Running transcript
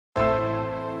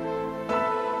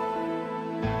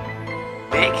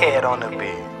Big head on the beat.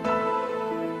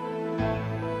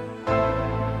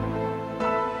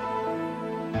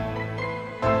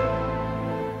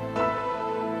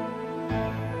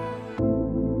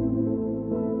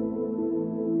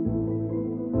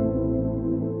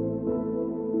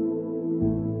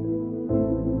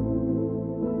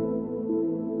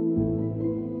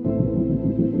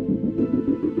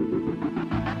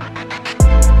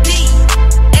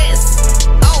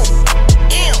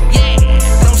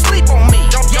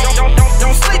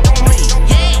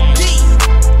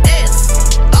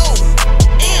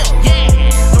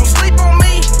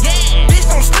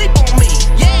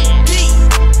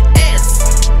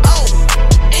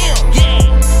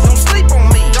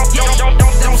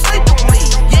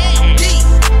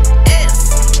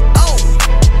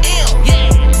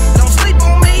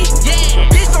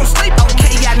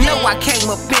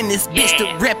 This bitch to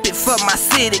rep it for my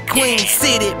city, Queen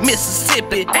City,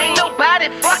 Mississippi. Ain't nobody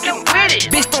fucking with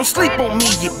it. Bitch, don't sleep on me,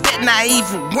 you bet not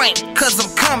even wink, cause I'm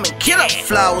coming. Killer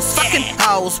flows, fucking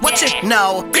hoes, what you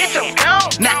know? Bitch, I'm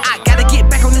gone. Now I gotta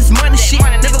get back on this money shit.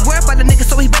 Never worry about the nigga,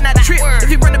 so he better not trip. If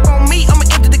he run up on me, I'ma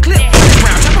empty the clip.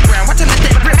 Jump around, watch her let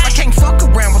that rip. I can't fuck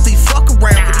around with these fuck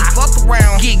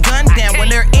around, Get gunned down when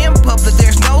they're in public,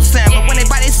 there's no sound. But when they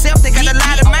by themselves, they got a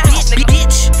lot of mouth.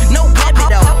 Bitch, no puppy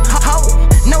though.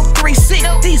 No 3-6,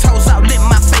 these hoes outlit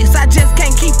my face. I just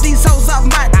can't keep these hoes off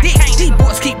my dick. These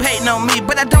boys keep hating on me,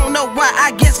 but I don't know why.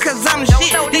 I guess cause I'm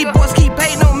shit. These boys keep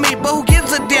hating on me, but who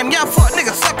gives a damn? Y'all fuck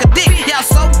niggas suck a dick. Y'all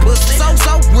so pussy,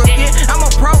 so rookie. I'm a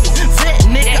pro, vet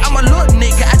nigga, I'm a little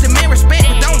nigga. I demand respect,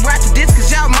 but don't ride to this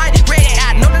cause y'all mighty ready.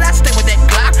 I know that I stay with that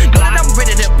Glock, know that I'm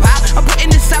ready to pop. I'm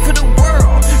putting this out for the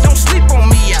world. Don't sleep on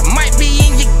me, I might be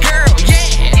in your girl, yeah.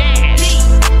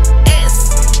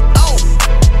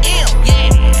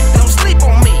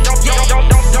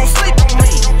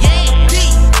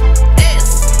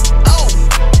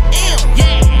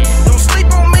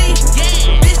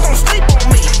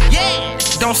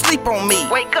 Don't sleep on me.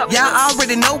 Wake up. Y'all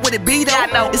already know what it be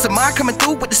though. It's a mind coming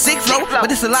through with the sick flow. But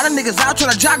there's a lot of niggas out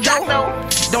tryna jock though.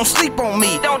 Don't sleep on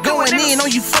me. Going in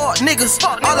on you fuck niggas.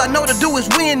 All I know to do is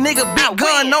win, nigga. Big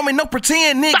gun on me, no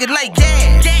pretend nigga. Like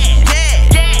yeah.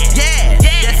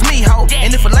 That's me, ho.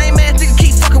 And if a lame ass nigga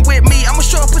keep fucking with me, I'ma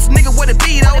show up pussy nigga what it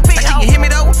be though. Like, can you hear me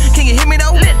though? Can you hear me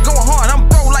though? Going hard, I'm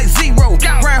bro like zero.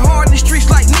 Grind hard in the streets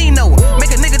like Nino.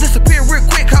 Make a nigga disappear real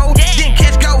quick, ho. Then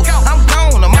catch go. I'm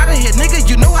gone. I'm out of here, nigga.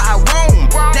 You know how I roam.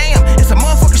 Damn, it's a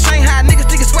motherfucking Shanghai niggas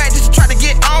thinking swag just to try to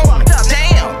get on.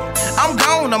 Damn, I'm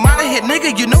gone. I'm out of here,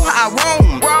 nigga. You know how I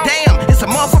roam. Damn, it's a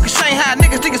motherfucking Shanghai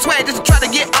niggas thinking swag just to try to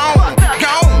get on.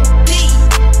 Gone.